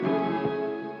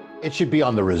It should be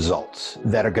on the results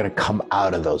that are going to come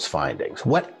out of those findings.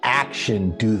 What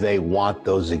action do they want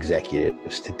those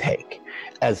executives to take?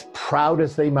 As proud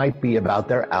as they might be about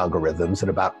their algorithms and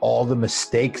about all the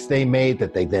mistakes they made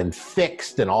that they then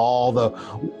fixed and all the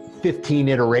 15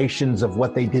 iterations of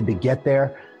what they did to get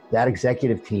there, that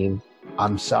executive team,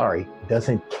 I'm sorry,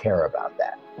 doesn't care about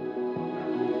that.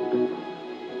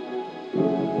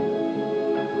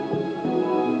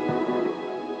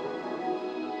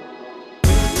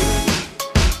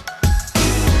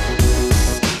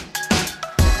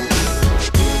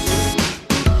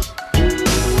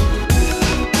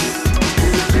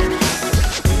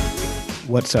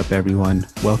 What's up, everyone?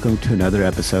 Welcome to another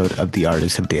episode of The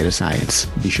Artists of Data Science.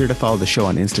 Be sure to follow the show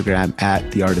on Instagram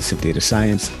at The Artists of Data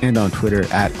Science and on Twitter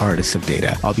at Artists of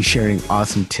Data. I'll be sharing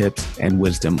awesome tips and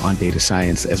wisdom on data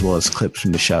science as well as clips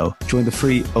from the show. Join the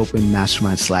free open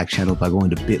mastermind Slack channel by going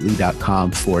to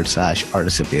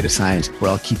bit.ly.com/Artists of Data Science,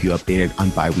 where I'll keep you updated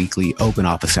on bi-weekly open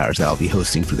office hours that I'll be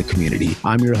hosting for the community.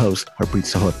 I'm your host, Harpreet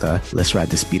Sahota. Let's ride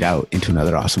this beat out into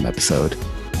another awesome episode.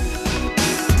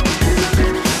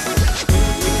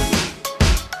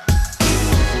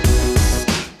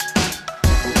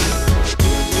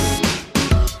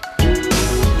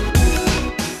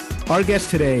 Our guest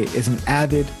today is an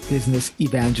avid business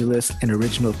evangelist and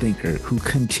original thinker who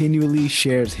continually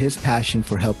shares his passion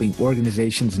for helping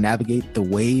organizations navigate the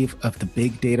wave of the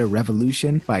big data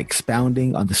revolution by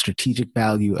expounding on the strategic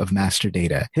value of master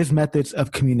data. His methods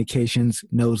of communications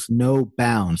knows no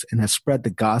bounds and has spread the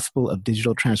gospel of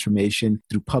digital transformation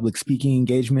through public speaking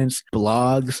engagements,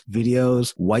 blogs,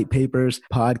 videos, white papers,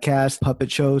 podcasts,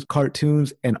 puppet shows,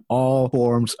 cartoons, and all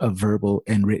forms of verbal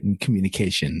and written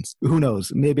communications. Who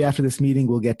knows? Maybe after this meeting,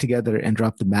 we'll get together and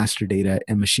drop the master data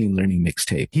and machine learning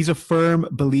mixtape. He's a firm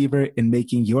believer in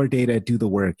making your data do the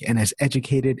work and has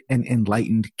educated and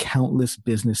enlightened countless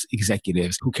business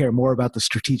executives who care more about the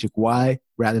strategic why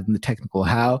rather than the technical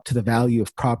how to the value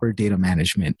of proper data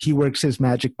management. He works his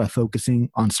magic by focusing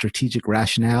on strategic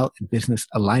rationale and business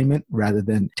alignment rather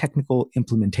than technical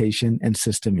implementation and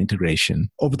system integration.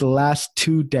 Over the last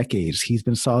 2 decades, he's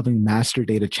been solving master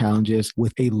data challenges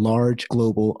with a large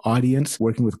global audience,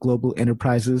 working with global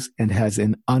enterprises, and has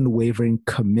an unwavering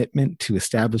commitment to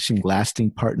establishing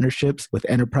lasting partnerships with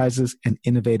enterprises and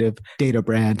innovative data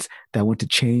brands that want to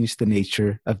change the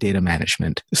nature of data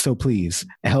management. So please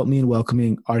help me in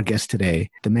welcoming our guest today,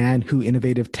 the man who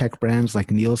innovative tech brands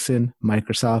like Nielsen,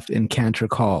 Microsoft, and Cantor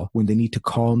call when they need to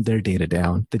calm their data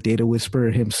down, the data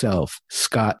whisperer himself,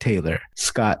 Scott Taylor.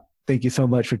 Scott, thank you so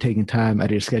much for taking time out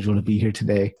of your schedule to be here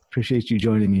today. Appreciate you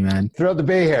joining me, man. Thrilled to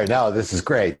be here. No, this is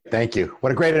great. Thank you.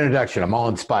 What a great introduction. I'm all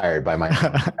inspired by my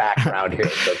background here.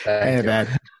 So hey, man.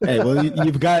 Hey, well,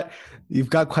 you've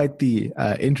got quite the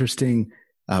interesting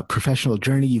professional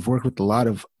journey. You've worked with a lot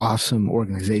of awesome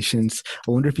organizations.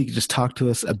 I wonder if you could just talk to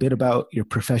us a bit about your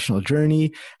professional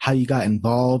journey, how you got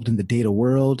involved in the data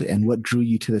world, and what drew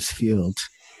you to this field.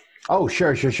 Oh,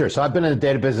 sure. So I've been in the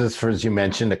data business for, as you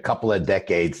mentioned, a couple of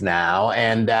decades now.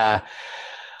 And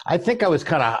I think I was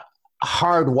kind of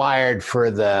hardwired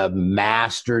for the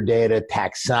master data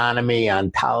taxonomy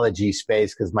ontology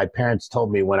space because my parents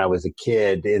told me when I was a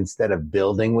kid, instead of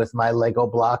building with my Lego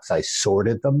blocks, I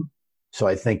sorted them. So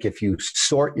I think if you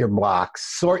sort your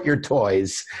blocks, sort your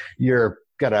toys, you're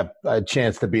got a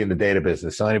chance to be in the data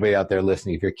business. So anybody out there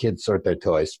listening, if your kids sort their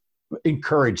toys,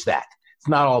 encourage that. It's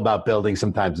not all about building.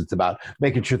 Sometimes it's about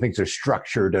making sure things are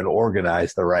structured and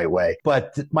organized the right way.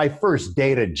 But my first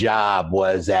data job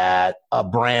was at a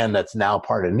brand that's now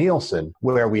part of Nielsen,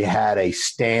 where we had a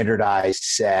standardized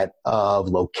set of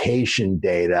location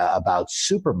data about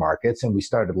supermarkets. And we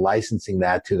started licensing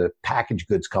that to the packaged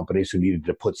goods companies who needed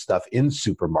to put stuff in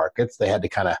supermarkets. They had to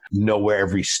kind of know where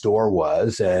every store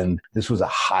was. And this was a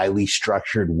highly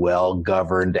structured,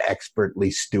 well-governed,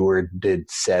 expertly stewarded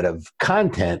set of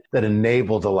content that enabled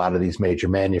a lot of these major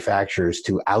manufacturers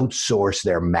to outsource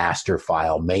their master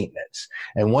file maintenance.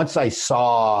 And once I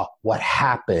saw what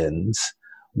happens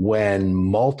when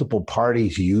multiple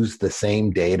parties use the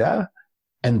same data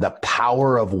and the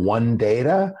power of one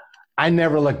data, I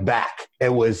never looked back.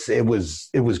 It was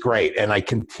great. And I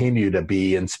continue to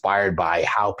be inspired by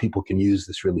how people can use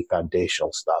this really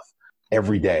foundational stuff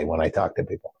every day when I talk to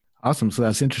people. Awesome. So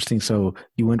that's interesting. So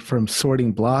you went from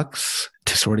sorting blocks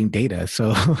to sorting data. So,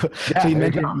 yeah, so you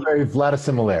mentioned a lot of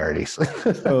similarities.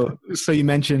 so you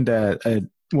mentioned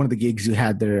one of the gigs you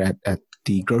had there at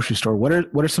the grocery store. What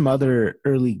are some other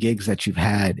early gigs that you've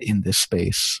had in this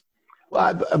space?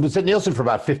 Well, I was at Nielsen for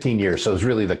about 15 years, so it was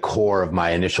really the core of my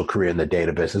initial career in the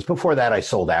data business. Before that, I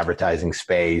sold advertising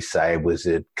space. I was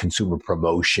at consumer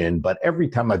promotion. But every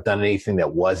time I've done anything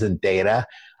that wasn't data,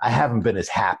 I haven't been as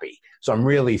happy. So I'm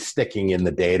really sticking in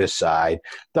the data side.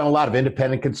 Done a lot of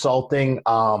independent consulting.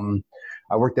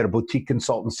 I worked at a boutique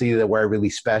consultancy where I really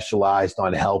specialized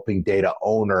on helping data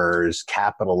owners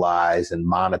capitalize and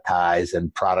monetize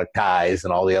and productize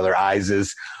and all the other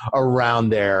I's around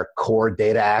their core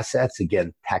data assets.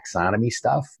 Again, taxonomy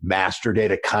stuff, master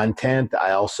data content.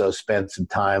 I also spent some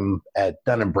time at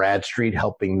Dun & Bradstreet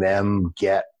helping them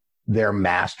get their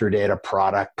master data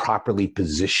product properly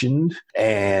positioned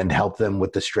and help them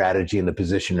with the strategy and the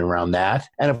position around that.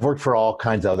 And I've worked for all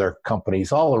kinds of other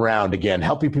companies all around. Again,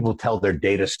 helping people tell their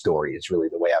data story is really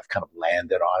the way I've kind of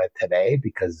landed on it today,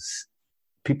 because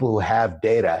people who have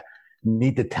data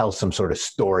need to tell some sort of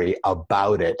story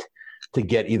about it to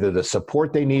get either the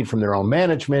support they need from their own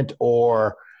management,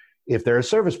 or if they're a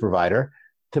service provider,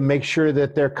 to make sure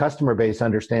that their customer base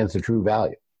understands the true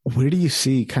value. Where do you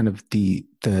see kind of the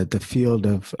field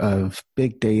of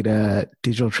big data,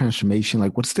 digital transformation?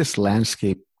 Like, what's this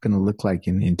landscape going to look like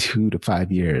in 2 to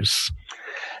 5 years?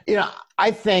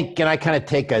 I think, and I kind of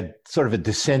take a sort of a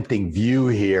dissenting view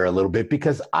here a little bit,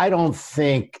 because I don't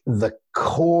think the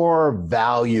core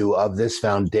value of this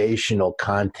foundational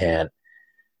content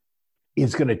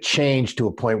is going to change to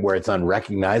a point where it's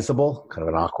unrecognizable. Kind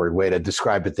of an awkward way to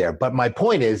describe it there. But my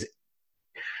point is,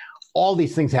 all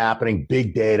these things happening,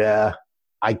 big data,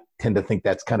 I tend to think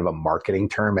that's kind of a marketing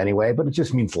term anyway, but it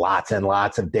just means lots and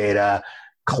lots of data,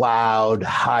 cloud,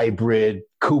 hybrid,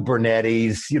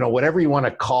 Kubernetes, whatever you want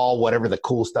to call whatever the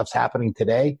cool stuff's happening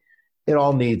today, it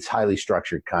all needs highly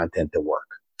structured content to work.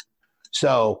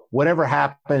 So whatever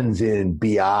happens in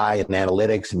BI and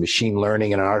analytics and machine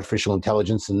learning and artificial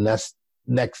intelligence in the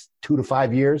next 2 to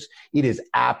 5 years, it is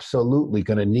absolutely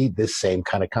going to need this same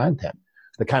kind of content.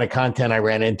 The kind of content I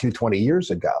ran into 20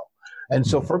 years ago. And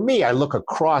so for me, I look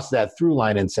across that through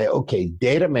line and say, okay,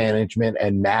 data management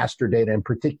and master data in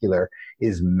particular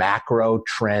is macro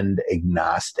trend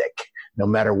agnostic. No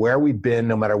matter where we've been,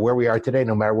 no matter where we are today,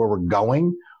 no matter where we're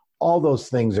going, all those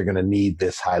things are going to need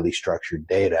this highly structured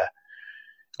data.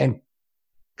 And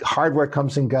hardware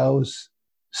comes and goes,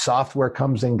 software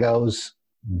comes and goes,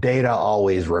 data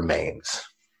always remains.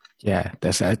 Yeah,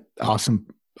 that's an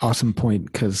awesome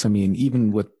point, because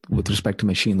even with respect to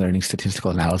machine learning,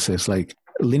 statistical analysis, like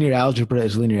linear algebra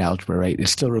is linear algebra, right? It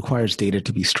still requires data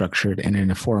to be structured and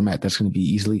in a format that's going to be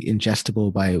easily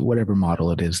ingestible by whatever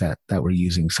model it is that we're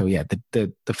using. So yeah,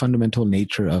 the fundamental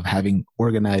nature of having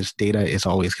organized data is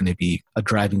always going to be a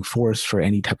driving force for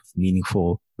any type of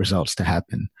meaningful results to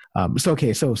happen. So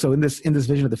in this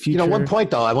vision of the future, one point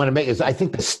though I want to make is I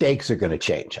think the stakes are going to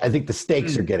change. I think the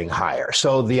stakes are getting higher.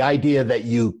 So the idea that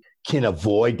you can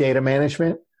avoid data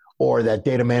management, or that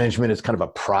data management is kind of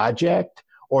a project,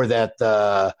 or that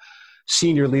the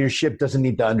senior leadership doesn't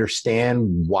need to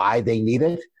understand why they need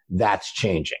it, that's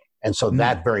changing. And so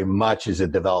that very much is a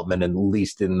development, at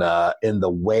least in the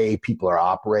way people are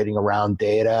operating around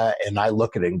data. And I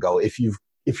look at it and go, if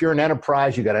you're an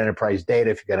enterprise, you got enterprise data.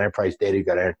 If you got enterprise data, you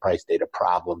got enterprise data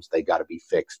problems. They got to be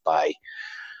fixed by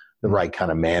the right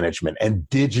kind of management. And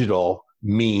digital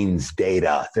means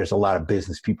data. There's a lot of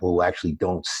business people who actually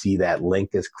don't see that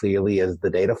link as clearly as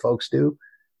the data folks do.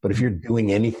 But if you're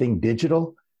doing anything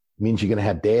digital, it means you're going to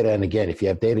have data. And again, if you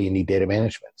have data, you need data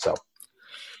management.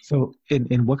 So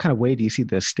in what kind of way do you see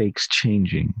the stakes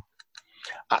changing?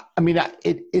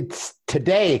 It's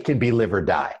today it can be live or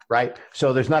die, right?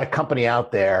 So there's not a company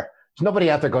out there. There's nobody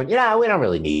out there going, we don't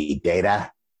really need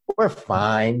data. We're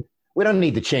fine. We don't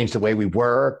need to change the way we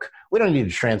work. We don't need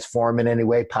to transform in any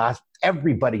way possible.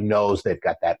 Everybody knows they've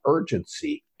got that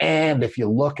urgency. And if you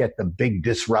look at the big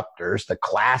disruptors, the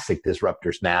classic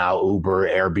disruptors now, Uber,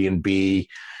 Airbnb,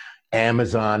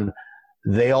 Amazon,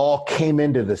 they all came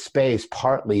into the space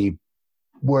partly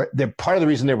where part of the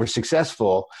reason they were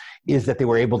successful is that they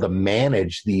were able to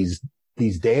manage these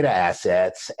data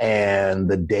assets and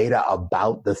the data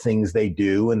about the things they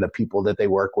do and the people that they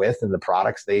work with and the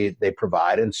products they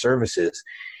provide and services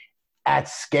at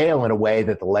scale in a way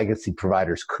that the legacy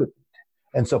providers couldn't.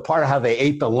 And so part of how they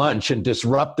ate the lunch and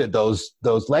disrupted those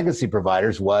legacy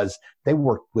providers was they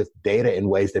worked with data in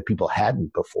ways that people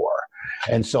hadn't before.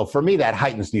 And so for me, that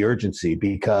heightens the urgency,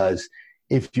 because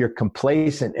if you're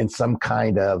complacent in some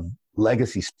kind of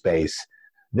legacy space,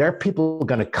 there are people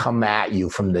going to come at you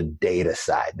from the data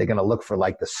side. They're going to look for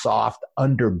like the soft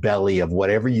underbelly of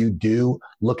whatever you do,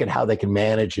 look at how they can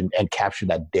manage and capture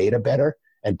that data better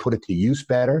and put it to use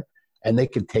better, and they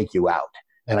can take you out.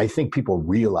 And I think people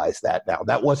realize that now.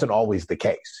 That wasn't always the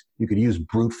case. You could use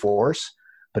brute force,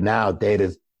 but now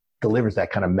data delivers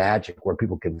that kind of magic where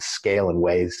people can scale in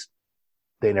ways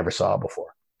they never saw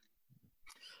before.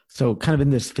 So kind of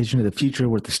in this vision of the future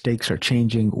where the stakes are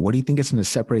changing, what do you think is going to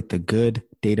separate the good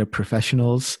data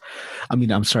professionals? What do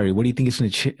you think is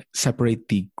going to separate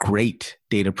the great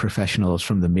data professionals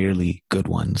from the merely good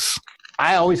ones?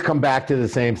 I always come back to the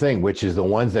same thing, which is the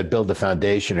ones that build the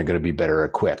foundation are going to be better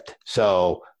equipped.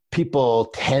 So people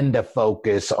tend to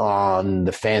focus on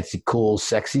the fancy, cool,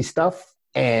 sexy stuff.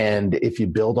 And if you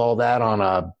build all that on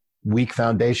a weak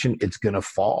foundation, it's going to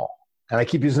fall. And I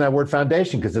keep using that word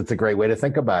foundation because it's a great way to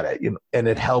think about it. And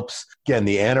it helps, again,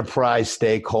 the enterprise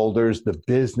stakeholders, the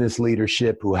business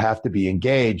leadership who have to be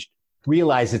engaged,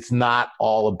 realize it's not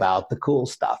all about the cool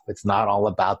stuff. It's not all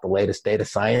about the latest data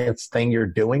science thing you're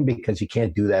doing, because you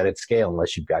can't do that at scale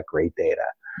unless you've got great data.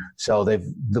 So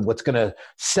what's going to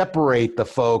separate the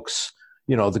folks,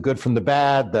 the good from the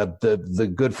bad,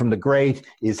 the good from the great,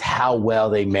 is how well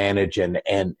they manage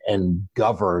and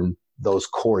govern those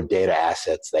core data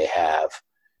assets they have.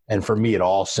 And for me, it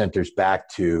all centers back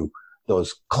to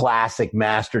those classic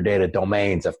master data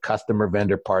domains of customer,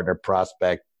 vendor, partner,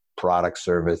 prospect, product,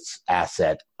 service,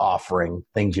 asset, offering,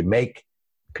 things you make,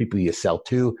 people you sell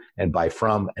to and buy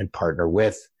from and partner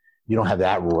with. You don't have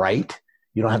that right.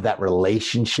 You don't have that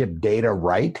relationship data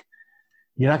right.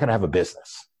 You're not going to have a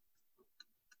business.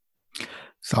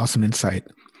 It's awesome insight.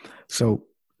 So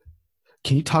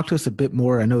can you talk to us a bit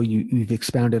more? I know you've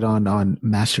expounded on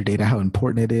master data, how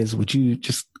important it is. Would you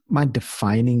just mind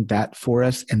defining that for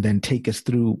us and then take us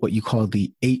through what you call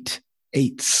the 8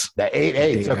 eights? The 8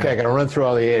 eights. Okay, I got to run through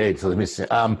all the 8 eights. Let me see.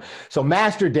 So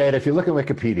master data, if you look at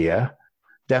Wikipedia,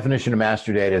 definition of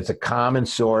master data, it's a common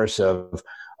source of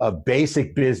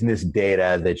basic business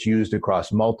data that's used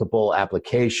across multiple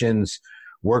applications,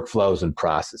 workflows, and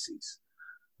processes.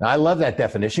 Now, I love that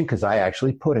definition because I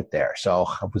actually put it there. So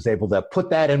I was able to put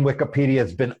that in Wikipedia.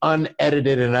 It's been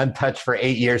unedited and untouched for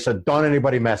 8 years, so don't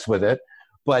anybody mess with it.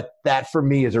 But that, for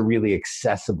me, is a really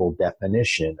accessible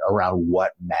definition around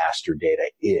what master data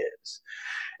is.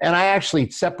 And I actually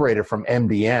separated from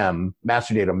MDM.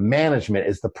 Master data management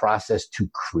is the process to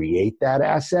create that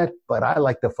asset, but I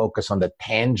like to focus on the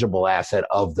tangible asset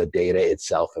of the data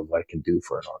itself and what it can do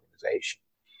for an organization.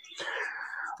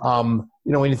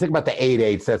 When you think about the 8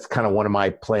 eights, that's kind of one of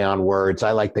my play on words.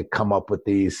 I like to come up with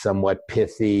these somewhat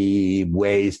pithy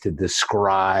ways to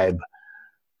describe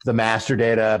the master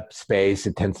data space.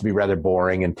 It tends to be rather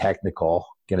boring and technical.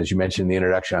 Again, as you mentioned in the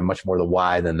introduction, I'm much more the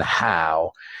why than the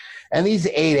how. And these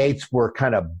 8 eights were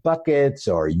kind of buckets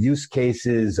or use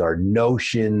cases or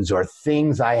notions or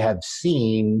things I have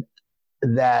seen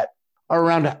that are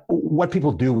around what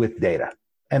people do with data,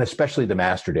 and especially the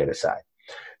master data side.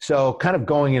 So kind of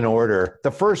going in order, the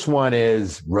first one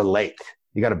is relate.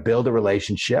 You got to build a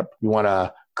relationship. You want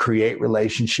to create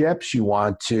relationships. You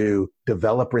want to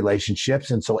develop relationships.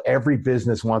 And so every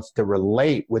business wants to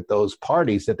relate with those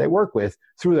parties that they work with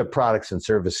through their products and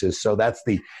services. So that's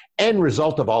the end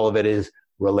result of all of it, is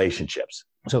relationships.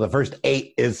 So the first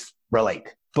 8 is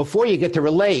relate. Before you get to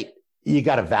relate, you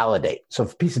got to validate. So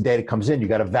if a piece of data comes in, you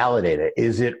got to validate it.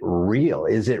 Is it real?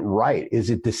 Is it right? Is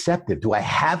it deceptive? Do I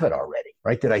have it already?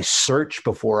 Right? Did I search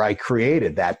before I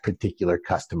created that particular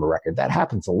customer record? That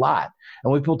happens a lot.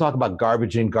 And when people talk about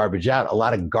garbage in, garbage out, a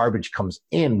lot of garbage comes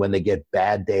in when they get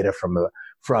bad data from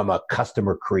a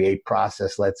customer create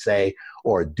process, let's say,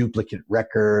 or a duplicate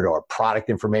record or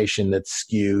product information that's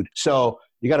skewed. So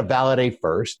you got to validate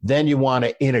first. Then you want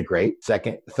to integrate.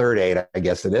 Third 8, I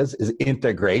guess it is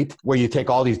integrate, where you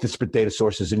take all these disparate data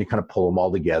sources and you kind of pull them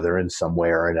all together in some way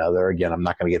or another. Again, I'm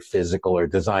not going to get physical or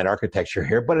design architecture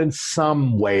here, but in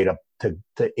some way to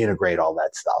integrate all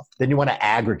that stuff. Then you want to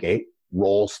aggregate,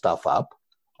 roll stuff up.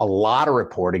 A lot of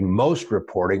reporting, most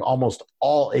reporting, almost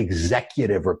all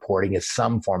executive reporting is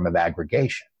some form of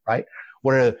aggregation, right?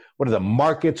 What are the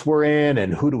markets we're in,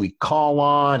 and who do we call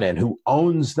on, and who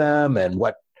owns them, and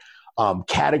what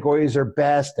categories are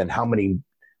best, and how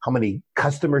many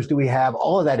customers do we have?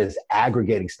 All of that is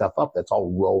aggregating stuff up. That's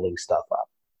all rolling stuff up,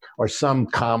 or some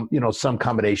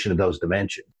combination of those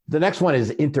dimensions. The next one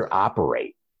is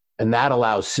interoperate, and that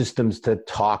allows systems to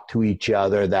talk to each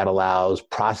other. That allows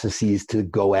processes to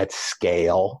go at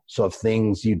scale. So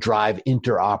if you drive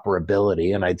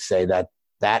interoperability, and I'd say that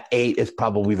 8 is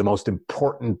probably the most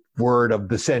important word of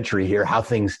the century here, how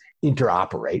things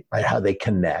interoperate, right? How they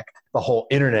connect. The whole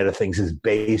Internet of Things is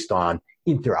based on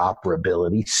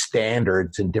interoperability.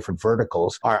 Standards in different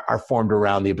verticals are formed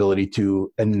around the ability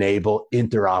to enable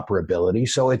interoperability.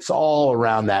 So it's all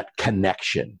around that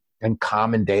connection, and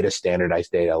common data,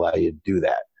 standardized data allow you to do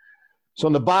that. So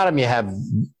on the bottom you have,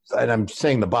 and I'm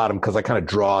saying the bottom because I kind of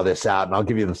draw this out, and I'll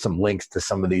give you some links to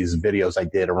some of these videos I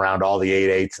did around all the 8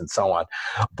 eights and so on.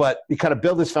 But you kind of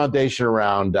build this foundation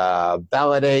around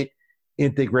validate,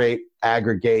 integrate,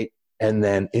 aggregate, and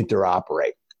then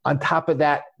interoperate. On top of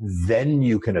that, then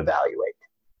you can evaluate.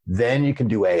 Then you can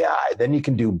do AI. Then you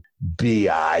can do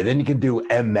BI. Then you can do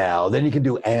ML. Then you can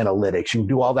do analytics. You can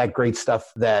do all that great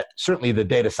stuff that certainly the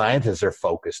data scientists are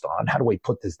focused on. How do we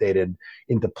put this data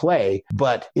into play?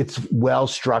 But it's well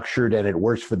structured and it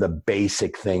works for the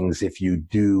basic things if you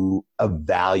do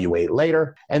evaluate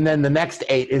later. And then the next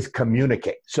 8 is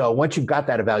communicate. So once you've got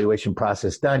that evaluation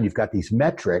process done, you've got these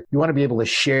metrics, you want to be able to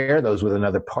share those with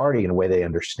another party in a way they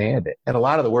understand it. And a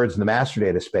lot of the words in the master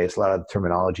data space, a lot of the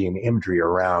terminology and imagery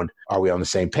around, are we on the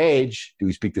same page? Do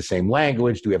we speak the same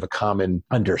language? Do we have a common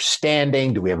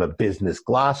understanding? Do we have a business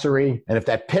glossary? And if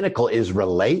that pinnacle is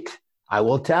relate, I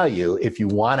will tell you, if you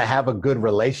want to have a good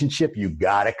relationship, you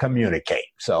got to communicate.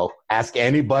 So ask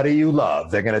anybody you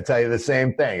love. They're going to tell you the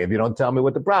same thing. If you don't tell me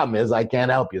what the problem is, I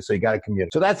can't help you. So you got to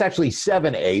communicate. So that's actually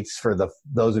 7 eighths for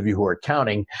those of you who are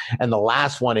counting. And the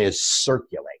last one is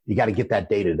circulate. You got to get that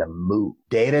data to move.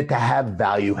 Data to have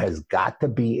value has got to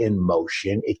be in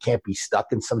motion. It can't be stuck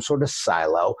in some sort of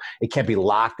silo. It can't be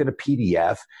locked in a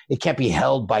PDF. It can't be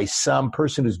held by some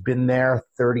person who's been there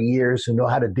 30 years who know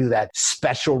how to do that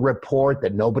special report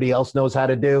that nobody else knows how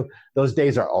to do. Those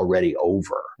days are already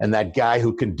over. And that guy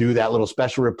who can do that little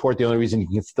special report, the only reason he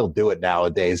can still do it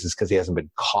nowadays is because he hasn't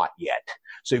been caught yet.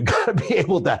 So you've got to be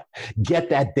able to get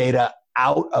that data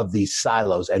out of these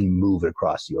silos and move it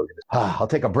across the organization. I'll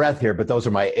take a breath here, but those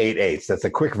are my 8 eighths. That's a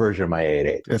quick version of my 8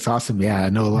 eighths. That's awesome. Yeah, I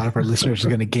know a lot of our listeners are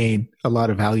going to gain a lot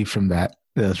of value from that.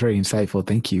 That's very insightful.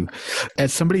 Thank you.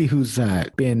 As somebody who's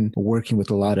been working with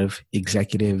a lot of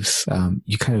executives,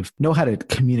 you kind of know how to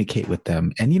communicate with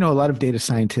them. And, a lot of data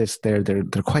scientists, they're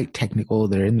quite technical.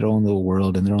 They're in their own little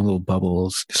world, in their own little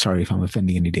bubbles. Sorry if I'm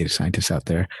offending any data scientists out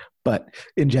there. But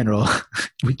in general,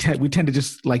 we tend to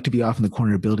just like to be off in the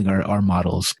corner building our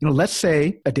models. Let's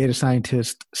say a data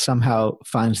scientist somehow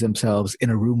finds themselves in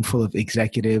a room full of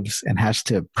executives and has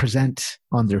to present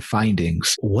on their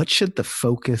findings. What should the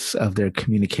focus of their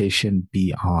communication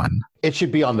be on? It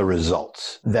should be on the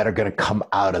results that are going to come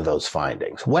out of those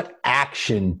findings. What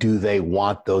action do they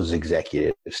want those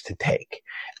executives to take?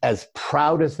 As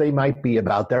proud as they might be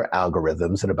about their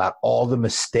algorithms and about all the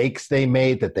mistakes they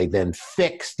made that they then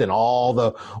fixed and all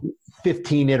the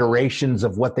 15 iterations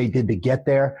of what they did to get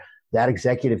there, that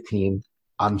executive team,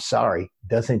 I'm sorry,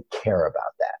 doesn't care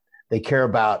about that. They care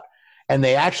about, and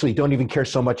they actually don't even care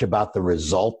so much about the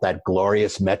result, that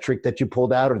glorious metric that you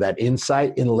pulled out or that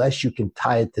insight, unless you can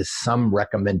tie it to some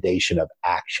recommendation of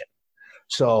action.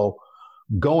 So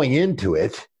going into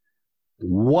it,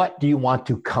 what do you want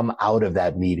to come out of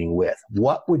that meeting with?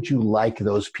 What would you like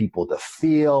those people to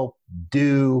feel,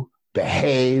 do,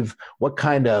 behave? What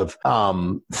kind of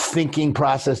thinking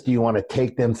process do you want to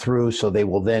take them through so they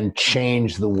will then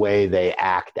change the way they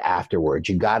act afterwards?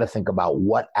 You got to think about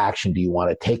what action do you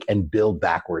want to take and build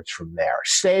backwards from there.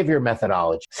 Save your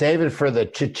methodology. Save it for the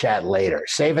chit chat later.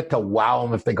 Save it to wow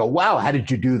them if they go, wow, how did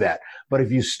you do that? But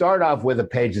if you start off with a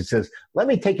page that says, let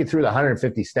me take you through the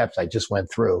 150 steps I just went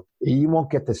through, you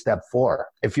won't get to step 4.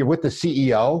 If you're with the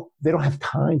CEO, they don't have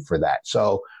time for that.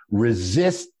 So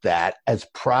resist that, as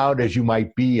proud as you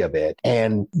might be of it,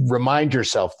 and remind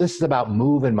yourself, this is about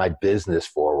moving my business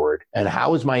forward. And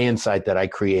how is my insight that I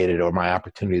created or my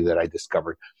opportunity that I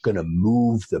discovered going to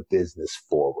move the business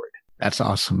forward? That's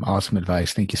awesome. Awesome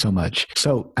advice. Thank you so much.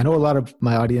 So I know a lot of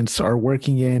my audience are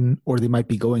working in, or they might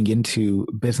be going into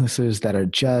businesses that are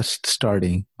just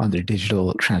starting on their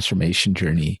digital transformation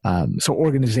journey. So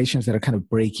organizations that are kind of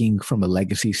breaking from a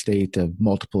legacy state of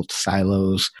multiple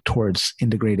silos towards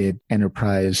integrated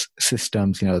enterprise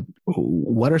systems.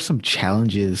 What are some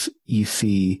challenges you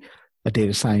see a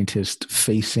data scientist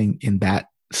facing in that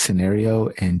scenario?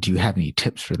 And do you have any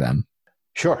tips for them?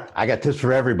 Sure. I got tips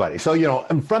for everybody. So,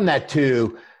 and from that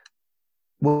too,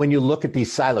 when you look at these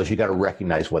silos, you got to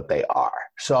recognize what they are.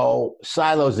 So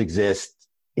silos exist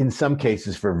in some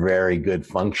cases for very good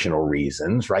functional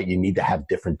reasons, right? You need to have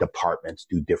different departments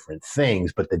do different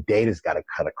things, but the data's got to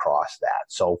cut across that.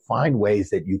 So find ways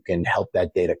that you can help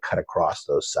that data cut across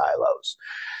those silos.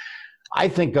 I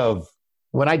think of,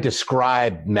 when I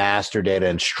describe master data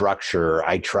and structure,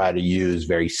 I try to use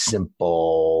very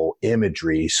simple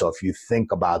imagery. So if you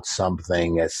think about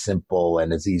something as simple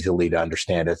and as easily to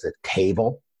understand as a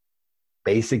table,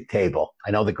 basic table.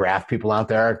 I know the graph people out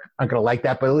there aren't going to like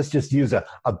that, but let's just use a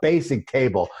basic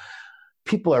table.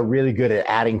 People are really good at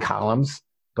adding columns,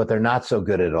 but they're not so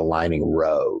good at aligning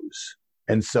rows.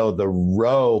 And so the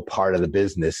row part of the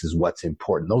business is what's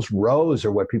important. Those rows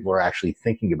are what people are actually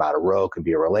thinking about. A row could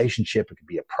be a relationship. It could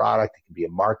be a product. It could be a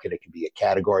market. It could be a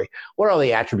category. What are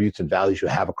the attributes and values you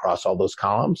have across all those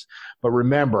columns? But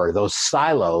remember, those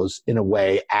silos, in a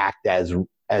way, act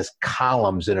as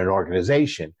columns in an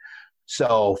organization.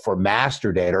 So for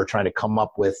master data, or trying to come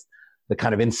up with the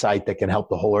kind of insight that can help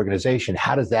the whole organization,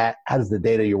 how does the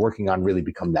data you're working on really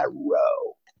become that row?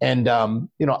 And,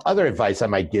 other advice I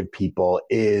might give people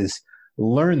is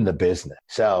learn the business.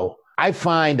 So I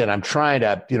find, and I'm trying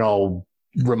to,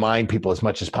 remind people as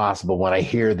much as possible when I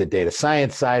hear the data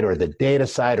science side or the data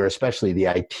side, or especially the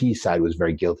IT side was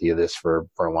very guilty of this for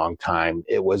a long time.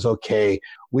 It was, okay,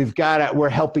 we're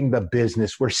helping the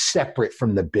business. We're separate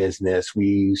from the business.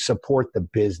 We support the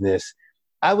business.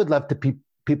 I would love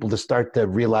people to start to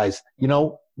realize,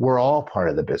 we're all part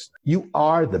of the business. You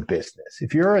are the business.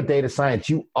 If you're a data science,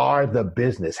 you are the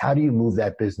business. How do you move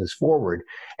that business forward?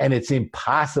 And it's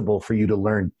impossible for you to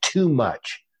learn too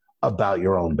much about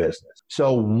your own business.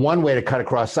 So one way to cut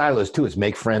across silos too is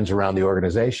make friends around the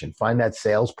organization. Find that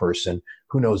salesperson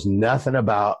who knows nothing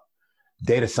about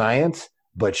data science,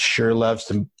 but sure loves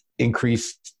to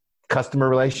increase customer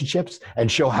relationships, and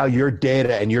show how your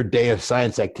data and your data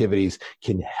science activities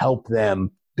can help them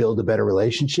build a better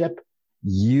relationship.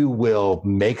 You will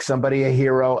make somebody a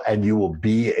hero, and you will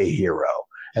be a hero.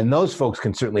 And those folks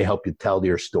can certainly help you tell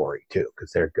your story too,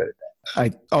 because they're good at that.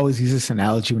 I always use this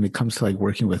analogy when it comes to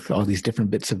working with all these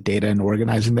different bits of data and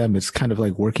organizing them. It's kind of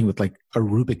like working with a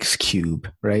Rubik's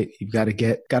Cube, right? You've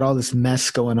got all this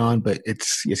mess going on, but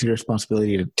it's your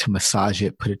responsibility to massage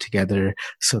it, put it together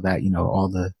so that, all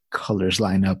the colors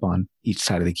line up on each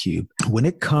side of the cube. When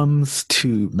it comes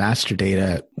to master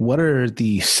data, what are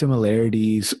the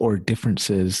similarities or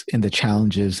differences in the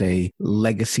challenges a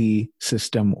legacy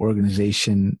system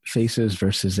organization faces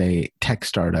versus a tech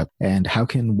startup? And how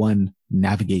can one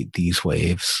navigate these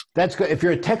waves? That's good. If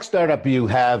you're a tech startup, you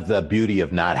have the beauty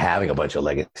of not having a bunch of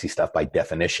legacy stuff by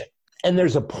definition. And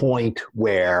there's a point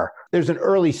where there's an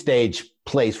early stage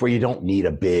place where you don't need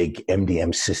a big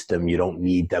MDM system. You don't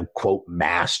need to, quote,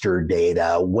 master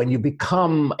data. When you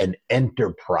become an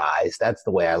enterprise, that's the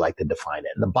way I like to define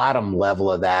it. And the bottom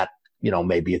level of that,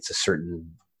 maybe it's a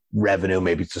certain revenue,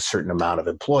 maybe it's a certain amount of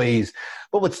employees.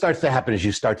 But what starts to happen is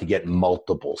you start to get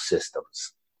multiple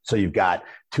systems. So you've got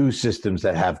 2 systems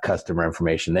that have customer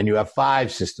information. Then you have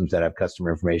 5 systems that have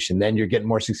customer information. Then you're getting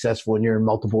more successful when you're in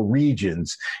multiple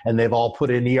regions, and they've all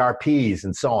put in ERPs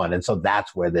and so on. And so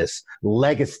that's where this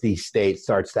legacy state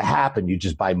starts to happen. You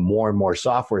just buy more and more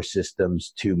software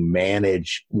systems to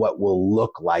manage what will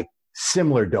look like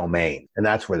similar domain. And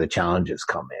that's where the challenges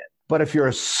come in. But if you're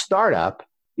a startup,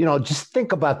 just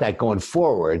think about that going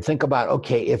forward. Think about,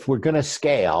 okay, if we're going to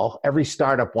scale, every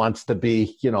startup wants to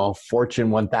be,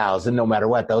 Fortune 1000, no matter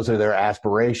what. Those are their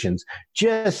aspirations.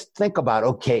 Just think about,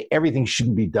 okay, everything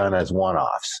shouldn't be done as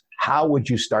one-offs. How would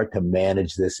you start to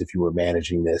manage this if you were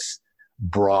managing this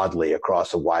broadly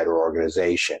across a wider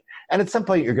organization? And at some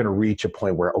point, you're going to reach a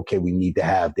point where, okay, we need to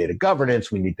have data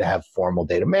governance. We need to have formal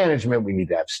data management. We need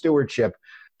to have stewardship.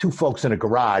 2 folks in a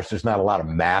garage, there's not a lot of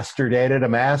master data to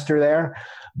master there.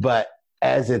 But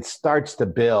as it starts to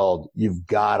build, you've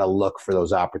got to look for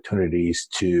those opportunities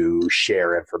to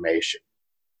share information.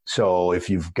 So if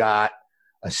you've got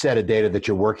a set of data that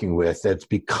you're working with that's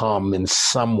become in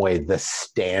some way the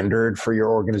standard for your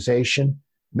organization,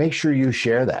 make sure you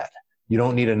share that. You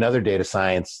don't need another data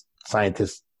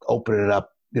scientist opening it up,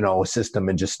 a system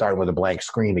and just starting with a blank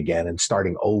screen again and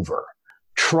starting over.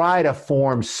 Try to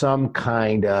form some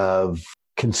kind of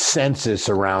consensus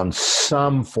around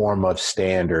some form of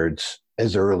standards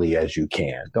as early as you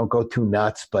can. Don't go too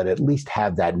nuts, but at least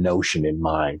have that notion in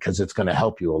mind, because it's going to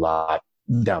help you a lot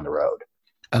down the road.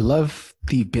 I love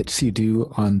the bits you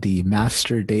do on the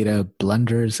master data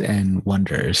blunders and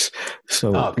wonders.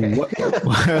 So okay.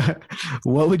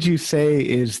 What would you say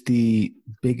is the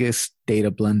biggest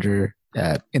data blunder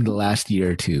in the last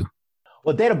year or 2?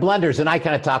 Well, data blunders, and I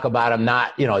kind of talk about them,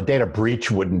 not, a data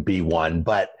breach wouldn't be one,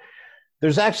 but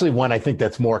there's actually one I think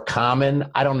that's more common.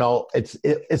 I don't know.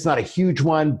 It's not a huge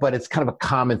one, but it's kind of a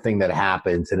common thing that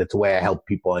happens. And it's a way I help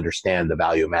people understand the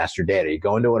value of master data. You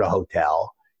go into a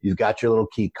hotel, you've got your little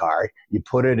key card, you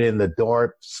put it in the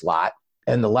door slot,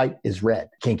 and the light is red.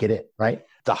 Can't get in, right?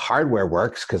 The hardware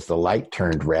works because the light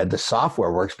turned red. The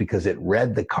software works because it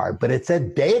read the card, but it's a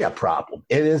data problem.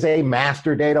 It is a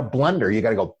master data blunder. You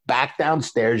got to go back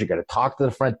downstairs. You got to talk to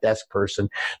the front desk person.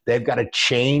 They've got to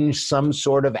change some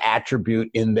sort of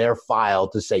attribute in their file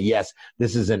to say, yes,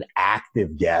 this is an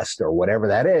active guest or whatever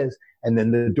that is. And then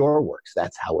the door works.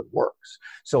 That's how it works.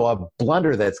 So a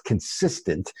blunder that's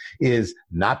consistent is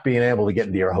not being able to get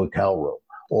into your hotel room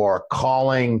or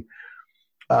calling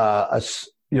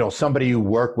somebody you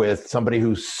work with, somebody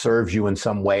who serves you in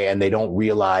some way, and they don't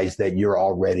realize that you're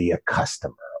already a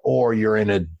customer, or you're in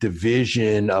a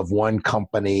division of one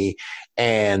company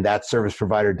and that service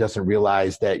provider doesn't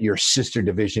realize that your sister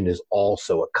division is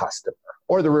also a customer.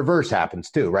 Or the reverse happens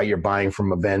too, right? You're buying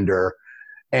from a vendor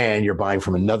and you're buying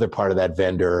from another part of that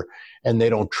vendor, and they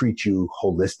don't treat you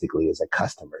holistically as a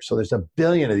customer. So there's a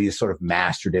billion of these sort of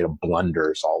master data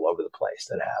blunders all over the place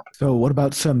that happen. So what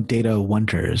about some data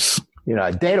wonders?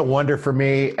 A data wonder for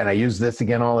me, and I use this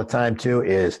again all the time too,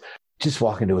 is just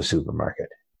walk into a supermarket.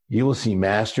 You will see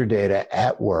master data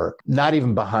at work, not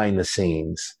even behind the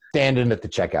scenes, standing at the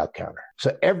checkout counter.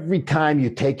 So every time you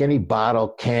take any bottle,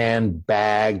 can,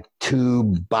 bag,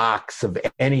 tube, box of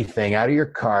anything out of your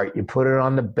cart, you put it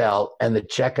on the belt, and the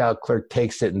checkout clerk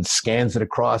takes it and scans it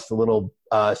across the little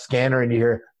scanner, and you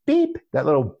hear beep. That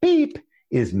little beep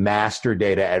is master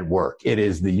data at work. It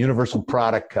is the Universal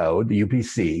Product Code, the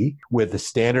UPC, with a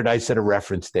standardized set of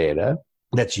reference data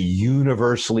that's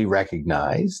universally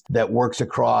recognized, that works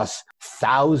across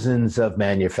thousands of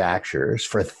manufacturers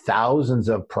for thousands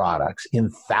of products in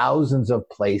thousands of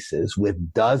places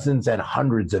with dozens and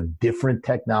hundreds of different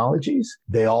technologies.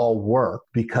 They all work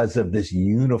because of this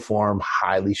uniform,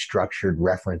 highly structured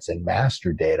reference and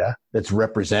master data that's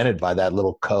represented by that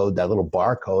little code, that little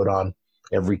barcode on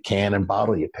every can and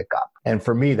bottle you pick up. And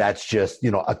for me, that's just,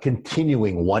 a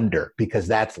continuing wonder, because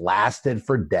that's lasted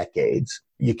for decades.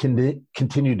 You can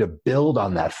continue to build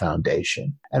on that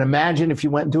foundation. And imagine if you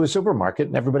went into a supermarket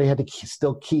and everybody had to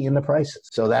still key in the prices.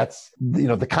 So that's,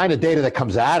 the kind of data that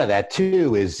comes out of that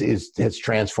too has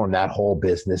transformed that whole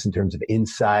business in terms of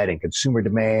insight and consumer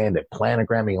demand and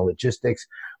planogramming and logistics.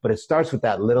 But it starts with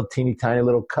that little teeny tiny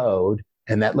little code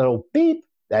and that little beep.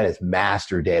 That is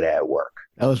master data at work.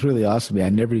 That was really awesome. I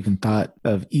never even thought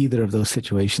of either of those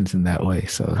situations in that way.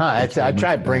 So I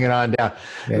try to bring it on down.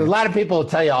 Yeah. A lot of people will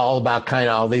tell you all about kind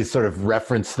of all these sort of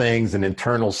reference things and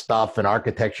internal stuff and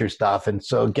architecture stuff. And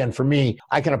so again, for me,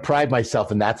 I kind of pride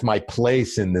myself, and that's my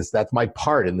place in this. That's my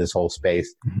part in this whole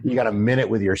space. Mm-hmm. You got a minute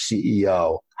with your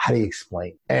CEO. How do you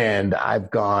explain? And I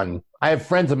have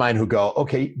friends of mine who go,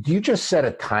 okay, do you just set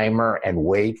a timer and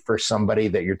wait for somebody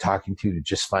that you're talking to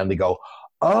just finally go,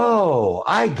 oh,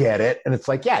 I get it. And it's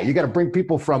like, yeah, you got to bring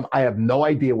people from, I have no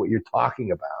idea what you're talking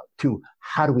about, to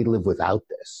how do we live without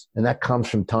this? And that comes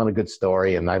from telling a good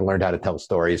story. And I learned how to tell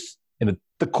stories in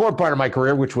the core part of my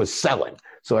career, which was selling.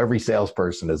 So every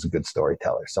salesperson is a good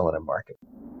storyteller, selling and marketing.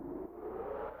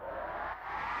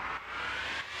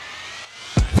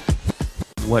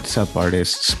 What's up,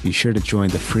 artists? Be sure to join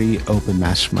the free open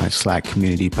mastermind Slack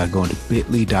community by going to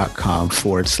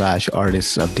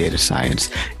bit.ly.com/artists of data science.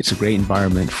 It's a great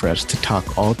environment for us to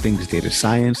talk all things data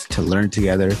science, to learn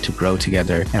together, to grow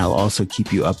together. And I'll also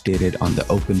keep you updated on the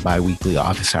open bi-weekly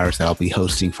office hours that I'll be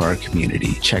hosting for our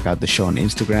community. Check out the show on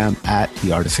Instagram at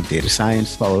the Artists of Data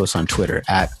Science. Follow us on Twitter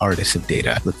at Artists of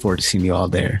Data. Look forward to seeing you all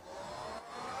there.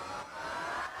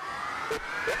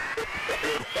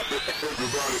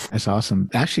 That's awesome.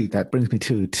 Actually, that brings me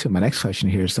to my next question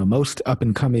here. So most up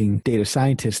and coming data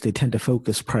scientists, they tend to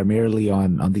focus primarily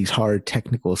on these hard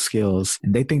technical skills,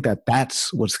 and they think that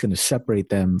that's what's going to separate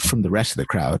them from the rest of the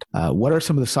crowd. What are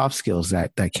some of the soft skills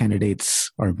that candidates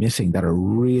are missing that are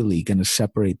really going to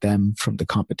separate them from the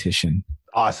competition?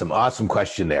 Awesome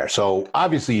question there. So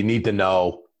obviously you need to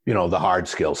know, the hard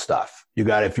skill stuff.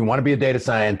 If you want to be a data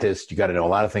scientist, you got to know a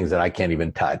lot of things that I can't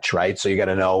even touch, right? So you got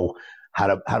to know how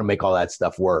to make all that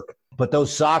stuff work. But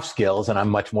those soft skills, and I'm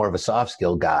much more of a soft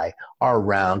skill guy, are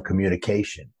around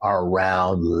communication, are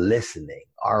around listening,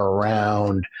 are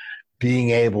around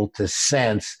being able to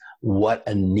sense what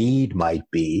a need might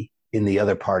be in the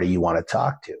other party you want to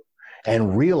talk to,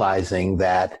 and realizing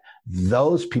that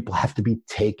those people have to be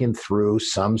taken through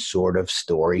some sort of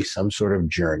story, some sort of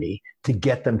journey to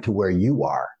get them to where you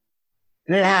are.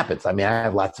 And it happens. I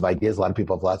have lots of ideas. A lot of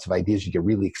people have lots of ideas. You get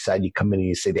really excited. You come in and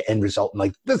you say the end result and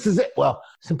like, this is it. Well,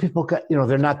 some people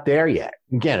they're not there yet.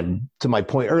 Again, to my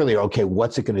point earlier, okay,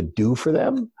 what's it going to do for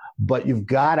them? But you've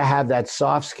got to have that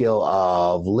soft skill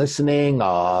of listening,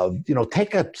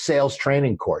 take a sales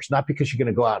training course, not because you're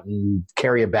going to go out and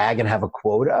carry a bag and have a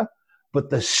quota,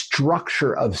 but the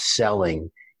structure of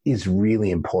selling is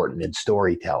really important in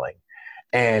storytelling.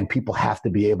 And people have to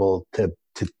be able to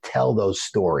tell those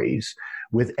stories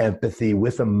with empathy,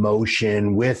 with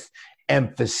emotion, with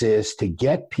emphasis, to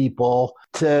get people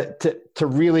to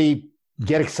really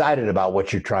get excited about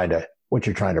what you're trying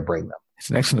to bring them. It's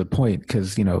an excellent point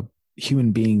because,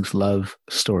 human beings love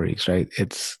stories, right?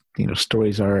 It's,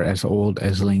 stories are as old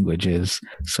as languages.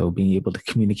 So being able to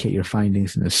communicate your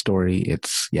findings in a story,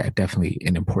 it's, definitely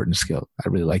an important skill. I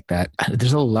really like that.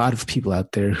 There's a lot of people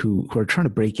out there who are trying to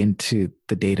break into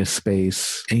the data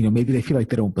space and, maybe they feel like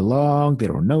they don't belong, they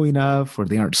don't know enough, or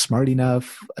they aren't smart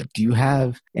enough. Do you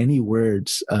have any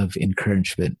words of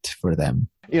encouragement for them?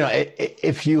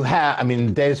 If you have,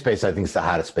 the data space, I think, is the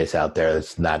hottest space out there.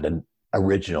 It's not an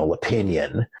original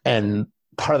opinion. And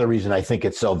part of the reason I think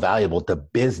it's so valuable to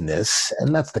business,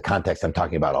 and that's the context I'm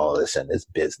talking about all of this in, is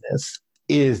business,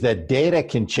 is that data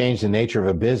can change the nature of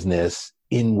a business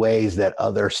in ways that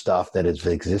other stuff that has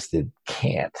existed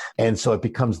can't. And so it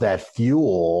becomes that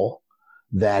fuel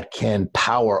that can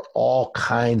power all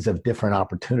kinds of different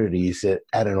opportunities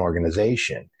at an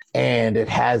organization. And it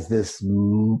has this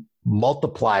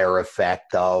multiplier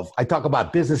effect of, I talk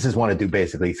about businesses want to do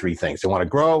basically three things. They want to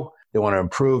grow, they want to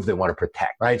improve, they want to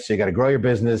protect, right? So you got to grow your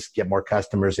business, get more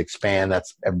customers, expand.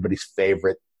 That's everybody's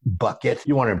favorite bucket.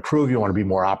 You want to improve, you want to be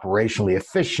more operationally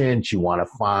efficient. You want to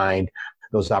find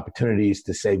those opportunities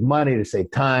to save money, to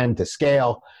save time, to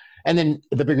scale. And then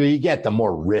the bigger you get, the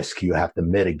more risk you have to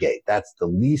mitigate. That's the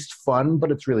least fun,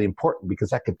 but it's really important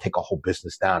because that could take a whole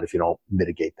business down if you don't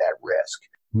mitigate that risk.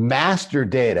 Master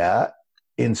data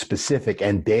in specific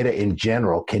and data in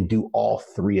general can do all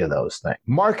three of those things.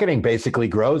 Marketing basically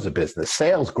grows a business.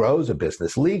 Sales grows a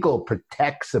business. Legal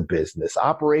protects a business.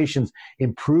 Operations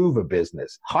improve a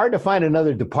business. Hard to find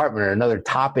another department or another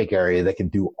topic area that can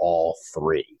do all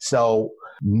three. So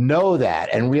know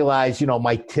that and realize,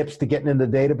 my tips to getting in the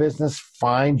data business,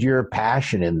 find your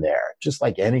passion in there. Just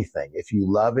like anything. If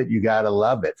you love it, you got to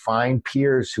love it. Find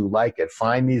peers who like it.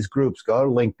 Find these groups. Go to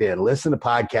LinkedIn. Listen to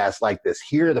podcasts like this.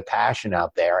 Hear the passion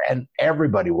out there. And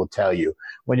everybody will tell you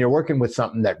when you're working with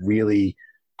something that really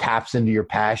taps into your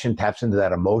passion, taps into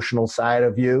that emotional side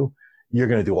of you, you're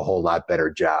going to do a whole lot better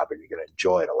job and you're going to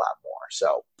enjoy it a lot more.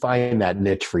 So find that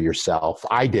niche for yourself.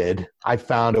 I did. I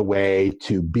found a way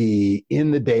to be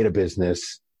in the data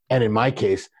business. And in my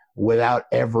case, without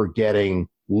ever getting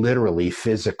literally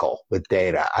physical with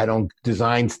data. I don't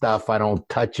design stuff. I don't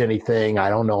touch anything. I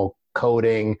don't know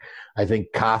coding. I think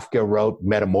Kafka wrote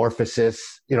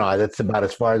Metamorphosis. That's about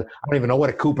as far as, I don't even know what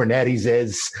a Kubernetes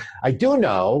is. I do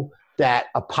know that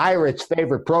a pirate's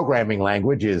favorite programming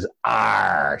language is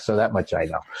R. So that much I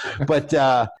know. But,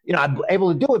 I'm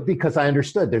able to do it because I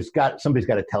understood somebody's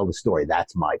got to tell the story.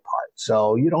 That's my part.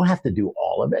 So you don't have to do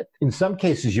all of it. In some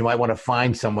cases, you might want to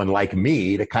find someone like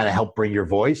me to kind of help bring your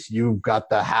voice. You've got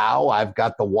the how, I've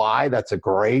got the why. That's a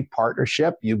great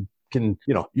partnership. You can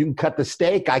cut the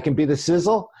steak. I can be the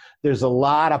sizzle. There's a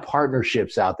lot of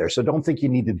partnerships out there. So don't think you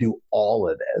need to do all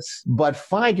of this, but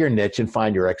find your niche and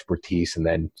find your expertise and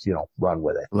then, run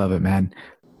with it. Love it, man.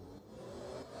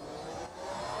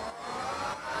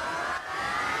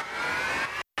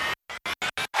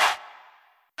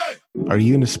 Are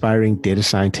you an aspiring data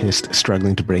scientist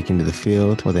struggling to break into the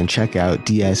field? Well, then check out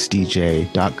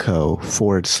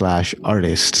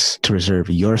dsdj.co/artists to reserve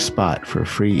your spot for a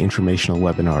free informational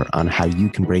webinar on how you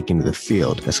can break into the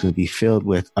field. That's going to be filled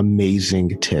with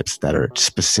amazing tips that are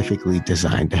specifically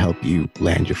designed to help you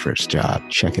land your first job.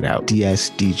 Check it out.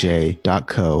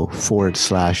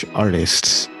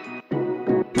 dsdj.co/artists.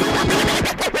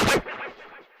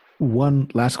 One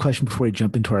last question before we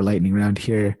jump into our lightning round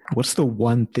here. What's the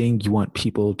one thing you want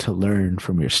people to learn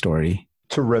from your story?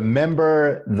 To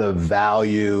remember the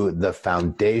value, the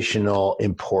foundational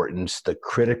importance, the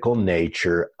critical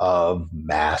nature of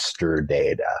master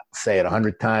data. Say it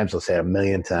 100 times, I'll say it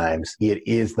 1,000,000 times. It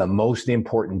is the most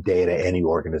important data any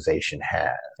organization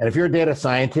has. And if you're a data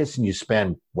scientist and you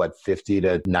spend, 50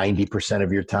 to 90%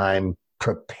 of your time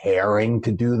preparing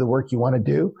to do the work you want to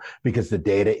do because the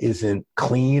data isn't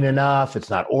clean enough,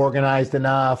 it's not organized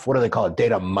enough, what do they call it?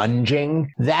 Data munging.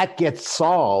 That gets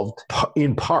solved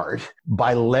in part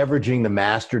by leveraging the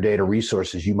master data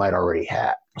resources you might already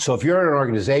have. So if you're in an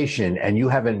organization and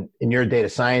and you're a data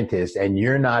scientist and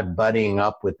you're not buddying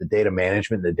up with the data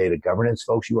management, the data governance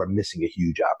folks, you are missing a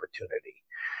huge opportunity.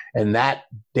 And that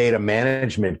data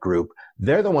management group,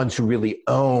 they're the ones who really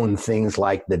own things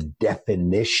like the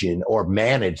definition or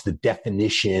manage the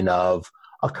definition of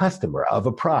a customer, of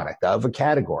a product, of a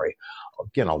category.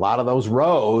 Again, a lot of those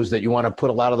rows that you want to put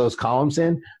a lot of those columns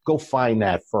in, go find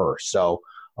that first. So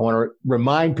I want to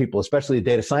remind people, especially the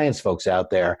data science folks out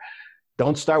there,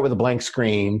 Don't start with a blank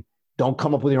screen. Don't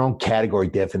come up with your own category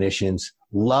definitions.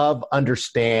 Love,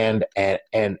 understand,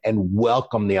 and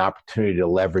welcome the opportunity to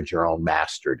leverage your own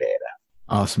master data.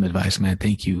 Awesome advice, man.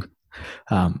 Thank you.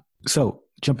 So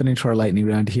jumping into our lightning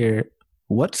round here,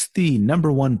 what's the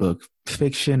number one book,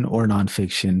 fiction or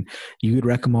nonfiction, you would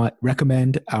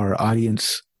recommend our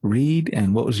audience read,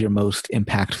 and what was your most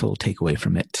impactful takeaway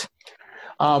from it?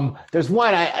 There's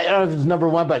one, I don't know if it's number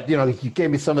one, but you gave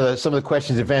me some of the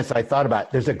questions in advance that I thought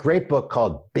about. There's a great book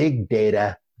called Big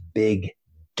Data, Big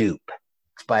Dupe.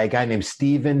 It's by a guy named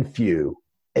Stephen Few.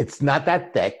 It's not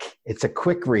that thick. It's a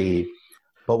quick read.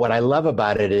 But what I love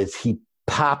about it is he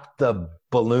popped the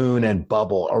balloon and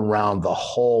bubble around the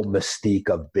whole mystique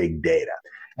of big data.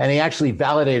 And he actually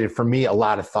validated for me a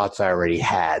lot of thoughts I already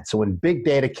had. So when big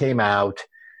data came out,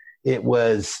 it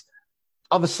was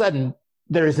all of a sudden,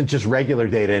 there isn't just regular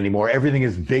data anymore. Everything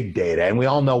is big data. And we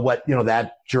all know what,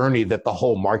 that journey that the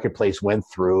whole marketplace went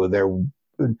through there.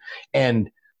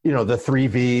 And, the 3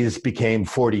 V's became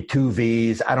 42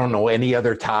 V's. I don't know any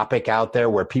other topic out there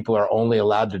where people are only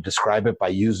allowed to describe it by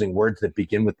using words that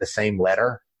begin with the same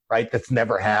letter, right? That's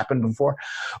never happened before.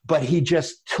 But he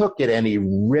just took it and he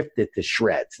ripped it to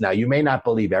shreds. Now, you may not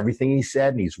believe everything he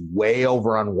said, and he's way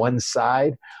over on one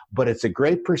side, but it's a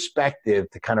great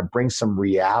perspective to kind of bring some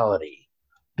reality,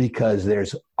 because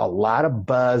there's a lot of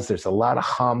buzz, there's a lot of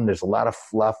hum, there's a lot of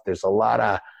fluff, there's a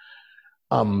lot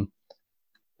of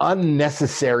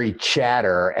unnecessary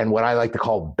chatter and what I like to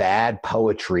call bad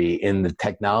poetry in the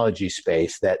technology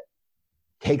space that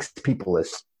takes people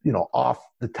as off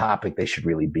the topic they should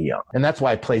really be on. And that's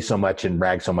why I play so much and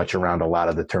rag so much around a lot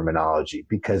of the terminology,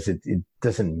 because it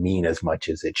doesn't mean as much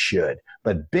as it should.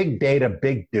 But big data,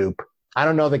 big dupe. I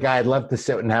don't know the guy. I'd love to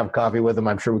sit and have coffee with him.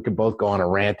 I'm sure we could both go on a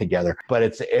rant together.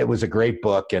 But it was a great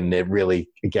book, and it really,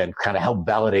 again, kind of helped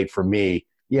validate for me.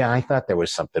 Yeah, I thought there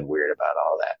was something weird about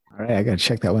all that. All right, I got to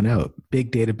check that one out.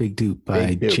 Big Data, Big Dupe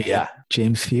by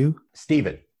James Few?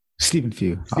 Stephen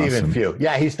Few. Awesome. Few.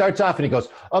 Yeah, he starts off and he goes,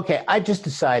 okay, I just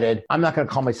decided I'm not going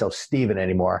to call myself Stephen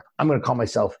anymore. I'm going to call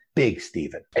myself Big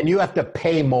Stephen. And you have to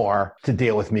pay more to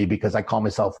deal with me because I call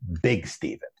myself Big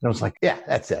Stephen. And I was like, yeah,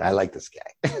 that's it. I like this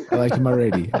guy. I like him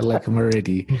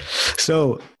already.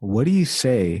 So what do you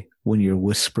say when you're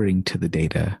whispering to the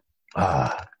data?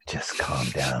 Just calm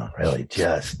down. Really,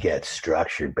 just get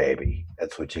structured, baby.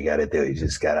 That's what you got to do. You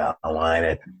just got to align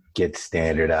it, get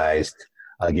standardized.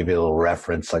 I'll give you a little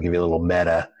reference. I'll give you a little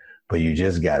meta, but you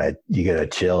gotta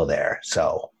chill there.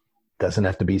 So it doesn't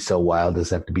have to be so wild. It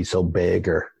doesn't have to be so big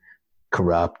or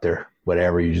corrupt or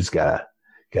whatever. You just gotta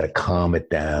calm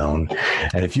it down.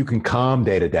 And if you can calm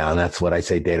data down, that's what I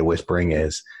say data whispering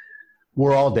is.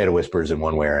 We're all data whisperers in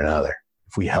one way or another.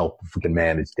 If we can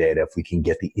manage data, if we can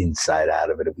get the insight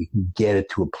out of it, if we can get it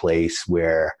to a place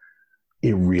where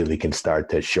it really can start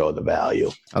to show the value.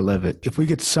 I love it. If we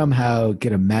could somehow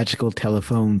get a magical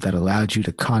telephone that allowed you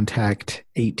to contact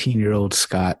 18-year-old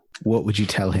Scott, what would you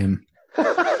tell him?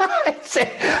 Say,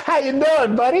 how you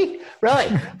doing, buddy?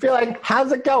 Really? Feel like,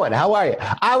 how's it going? How are you?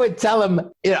 I would tell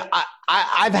him,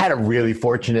 I've had a really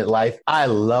fortunate life. I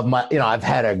love I've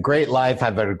had a great life.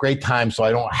 I've had a great time. So I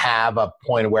don't have a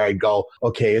point where I go,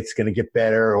 okay, it's going to get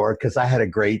better, or because I had a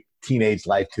great teenage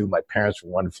life too. My parents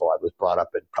were wonderful. I was brought up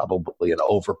in probably an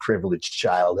overprivileged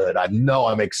childhood. I know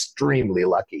I'm extremely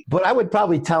lucky, but I would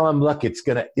probably tell him, look, it's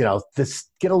going to,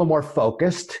 just get a little more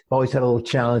focused. Always had a little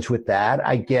challenge with that.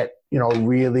 I get,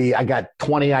 I got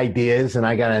 20 ideas and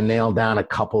I got to nail down a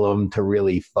couple of them to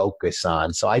really focus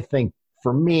on. So I think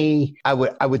for me, I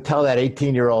would tell that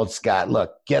 18-year-old Scott,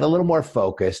 look, get a little more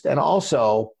focused, and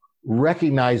also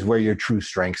recognize where your true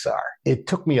strengths are. It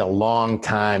took me a long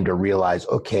time to realize,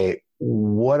 okay,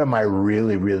 what am I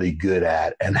really, really good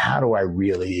at? And how do I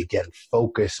really, again,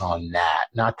 focus on that?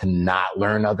 Not to not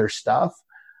learn other stuff,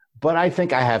 but I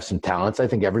think I have some talents. I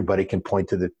think everybody can point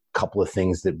to the couple of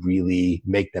things that really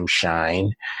make them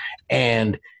shine.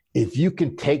 And if you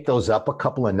can take those up a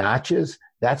couple of notches,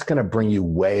 that's going to bring you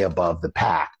way above the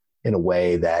pack in a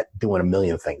way that doing a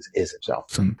million things isn't. So,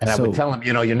 and I would tell him,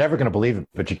 you're never going to believe it,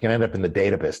 but you can end up in the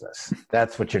data business.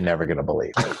 That's what you're never going to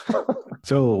believe.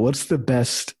 So what's the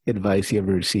best advice you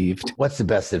ever received? What's the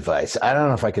best advice? I don't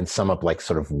know if I can sum up like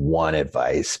sort of one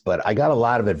advice, but I got a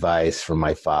lot of advice from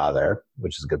my father,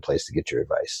 which is a good place to get your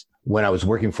advice. When I was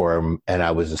working for him and I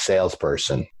was a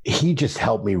salesperson, he just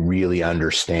helped me really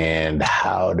understand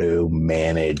how to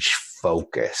manage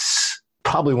focus.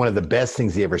 Probably one of the best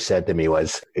things he ever said to me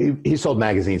was he sold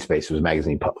magazine space. He was a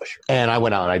magazine publisher. And I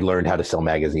went out and I learned how to sell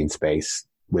magazine space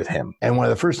with him. And one of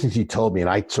the first things he told me, and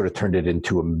I sort of turned it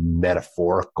into a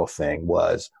metaphorical thing,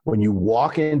 was when you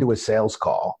walk into a sales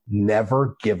call,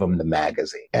 never give them the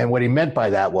magazine. And what he meant by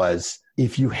that was,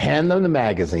 if you hand them the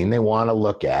magazine, they want to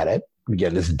look at it.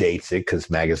 Again, this dates it because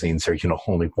magazines are,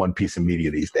 only one piece of media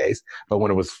these days. But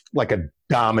when it was like a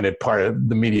dominant part of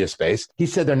the media space, he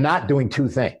said they're not doing two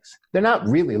things. They're not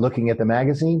really looking at the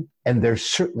magazine, and they're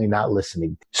certainly not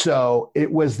listening. So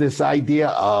it was this idea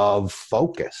of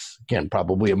focus. Again,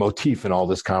 probably a motif in all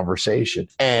this conversation.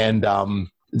 And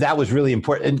that was really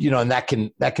important. And, and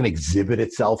that can exhibit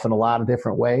itself in a lot of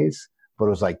different ways. But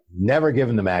it was like, never give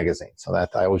them the magazine. So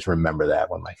that I always remember that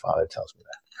when my father tells me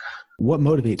that. What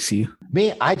motivates you?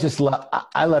 Me,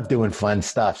 I love doing fun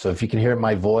stuff. So if you can hear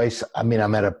my voice, I'm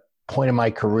at a point in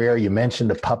my career. You mentioned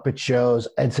the puppet shows.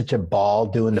 I had such a ball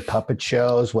doing the puppet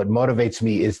shows. What motivates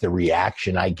me is the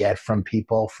reaction I get from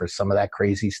people for some of that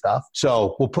crazy stuff.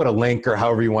 So we'll put a link or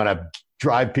however you want to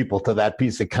drive people to that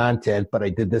piece of content. But I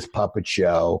did this puppet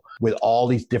show with all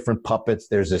these different puppets.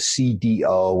 There's a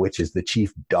CDO, which is the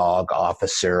chief dog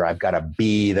officer. I've got a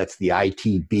B, that's the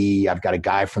ITB. I've got a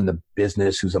guy from the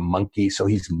business who's a monkey. So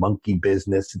he's monkey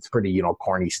business. It's pretty,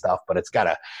 corny stuff, but it's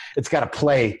got to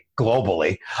play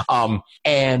globally.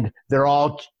 And they're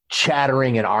all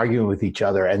chattering and arguing with each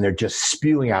other, and they're just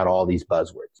spewing out all these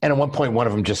buzzwords. And at one point, one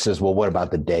of them just says, well, what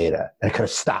about the data? And it kind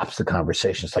of stops the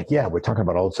conversation. It's like, yeah, we're talking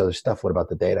about all this other stuff. What about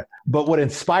the data? But what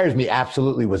inspires me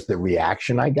absolutely was the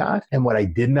reaction I got. And what I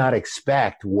did not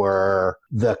expect were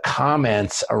the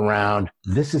comments around,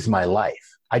 this is my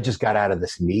life. I just got out of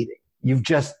this meeting.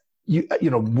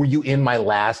 Were you in my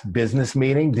last business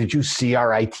meeting? Did you see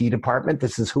our IT department?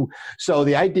 This is who. So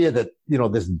the idea that,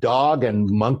 this dog and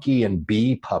monkey and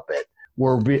bee puppet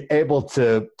were able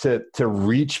to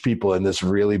reach people in this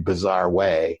really bizarre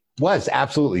way was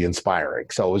absolutely inspiring.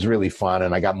 So it was really fun.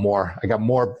 And I got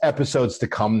more episodes to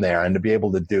come there, and to be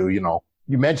able to do,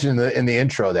 you mentioned in the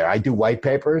intro there, I do white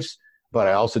papers, but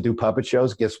I also do puppet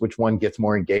shows. Guess which one gets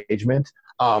more engagement?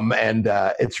 And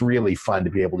it's really fun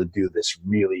to be able to do this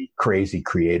really crazy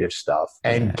creative stuff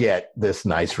and get this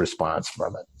nice response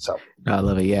from it. So I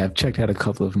love it. Yeah, I've checked out a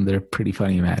couple of them. They're pretty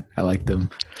funny, Matt. I like them.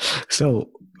 So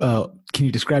can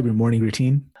you describe your morning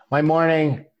routine? My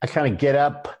morning, I kind of get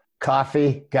up,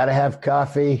 coffee, got to have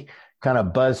coffee, kind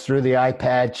of buzz through the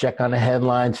iPad, check on the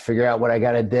headlines, figure out what I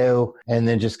got to do, and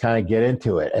then just kind of get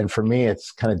into it. And for me,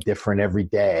 it's kind of different every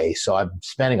day. So I'm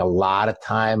spending a lot of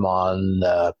time on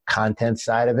the content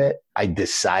side of it. I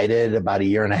decided about a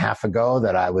year and a half ago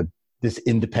that I would this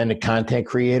independent content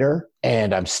creator,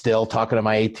 and I'm still talking to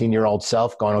my 18-year-old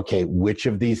self going, okay, which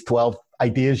of these 12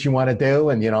 ideas you want to do?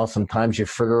 And, sometimes you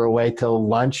figure away till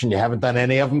lunch and you haven't done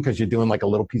any of them because you're doing like a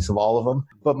little piece of all of them.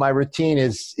 But my routine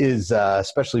is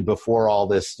especially before all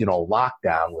this,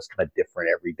 lockdown, was kind of different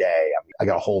every day. I mean, I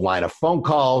got a whole line of phone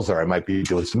calls, or I might be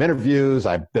doing some interviews.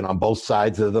 I've been on both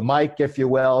sides of the mic, if you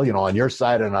will, on your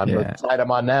side and on the side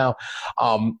I'm on now.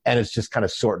 And it's just kind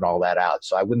of sorting all that out.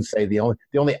 So I wouldn't say the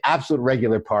only absolute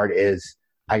regular part is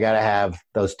I got to have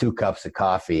those 2 cups of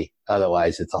coffee.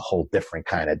 Otherwise, it's a whole different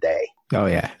kind of day. Oh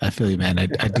yeah, I feel you, man.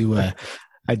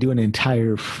 I do an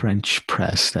entire French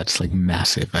press that's like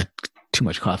massive. Too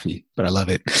much coffee, but I love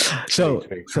it. So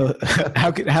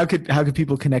how could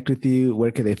people connect with you?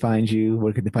 Where could they find you?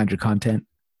 Where could they find your content?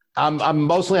 I'm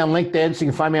mostly on LinkedIn, so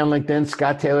you can find me on LinkedIn,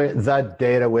 Scott Taylor, The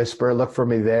Data Whisperer. Look for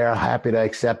me there. Happy to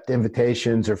accept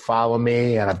invitations or follow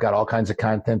me, and I've got all kinds of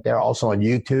content there. Also on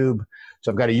YouTube.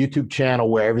 So I've got a YouTube channel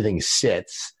where everything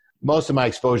sits. Most of my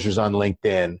exposure is on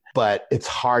LinkedIn, but it's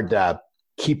hard to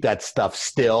keep that stuff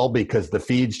still because the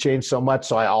feeds change so much.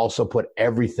 So I also put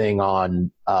everything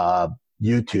on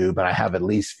YouTube, and I have at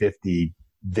least 50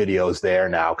 videos there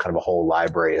now, kind of a whole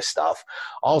library of stuff.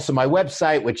 Also, my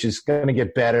website, which is going to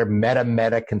get better,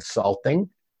 Meta Consulting.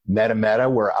 Meta,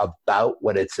 we're about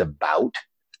what it's about.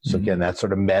 So again, that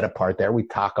sort of meta part there. We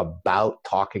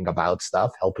talking about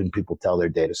stuff, helping people tell their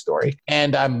data story.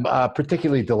 And I'm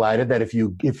particularly delighted that if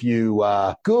you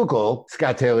Google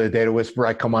Scott Taylor, the Data Whisperer,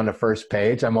 I come on the first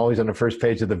page. I'm always on the first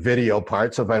page of the video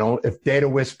part. So if Data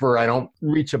Whisperer, I don't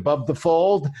reach above the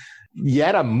fold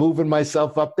yet, I'm moving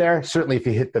myself up there. Certainly if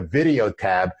you hit the video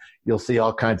tab, you'll see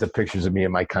all kinds of pictures of me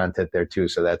and my content there too.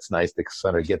 So that's nice to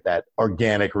sort of get that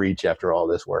organic reach after all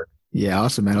this work. Yeah,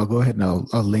 awesome, man. I'll go ahead and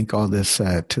I'll link all this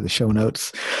to the show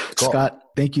notes. Cool. Scott,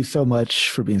 thank you so much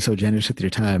for being so generous with your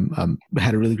time. I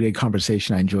had a really great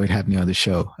conversation. I enjoyed having you on the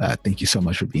show. Thank you so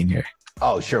much for being here.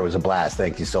 Oh, sure. It was a blast.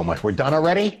 Thank you so much. We're done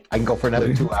already? I can go for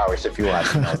another 2 hours if you want.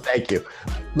 Thank you.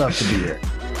 Love to be here.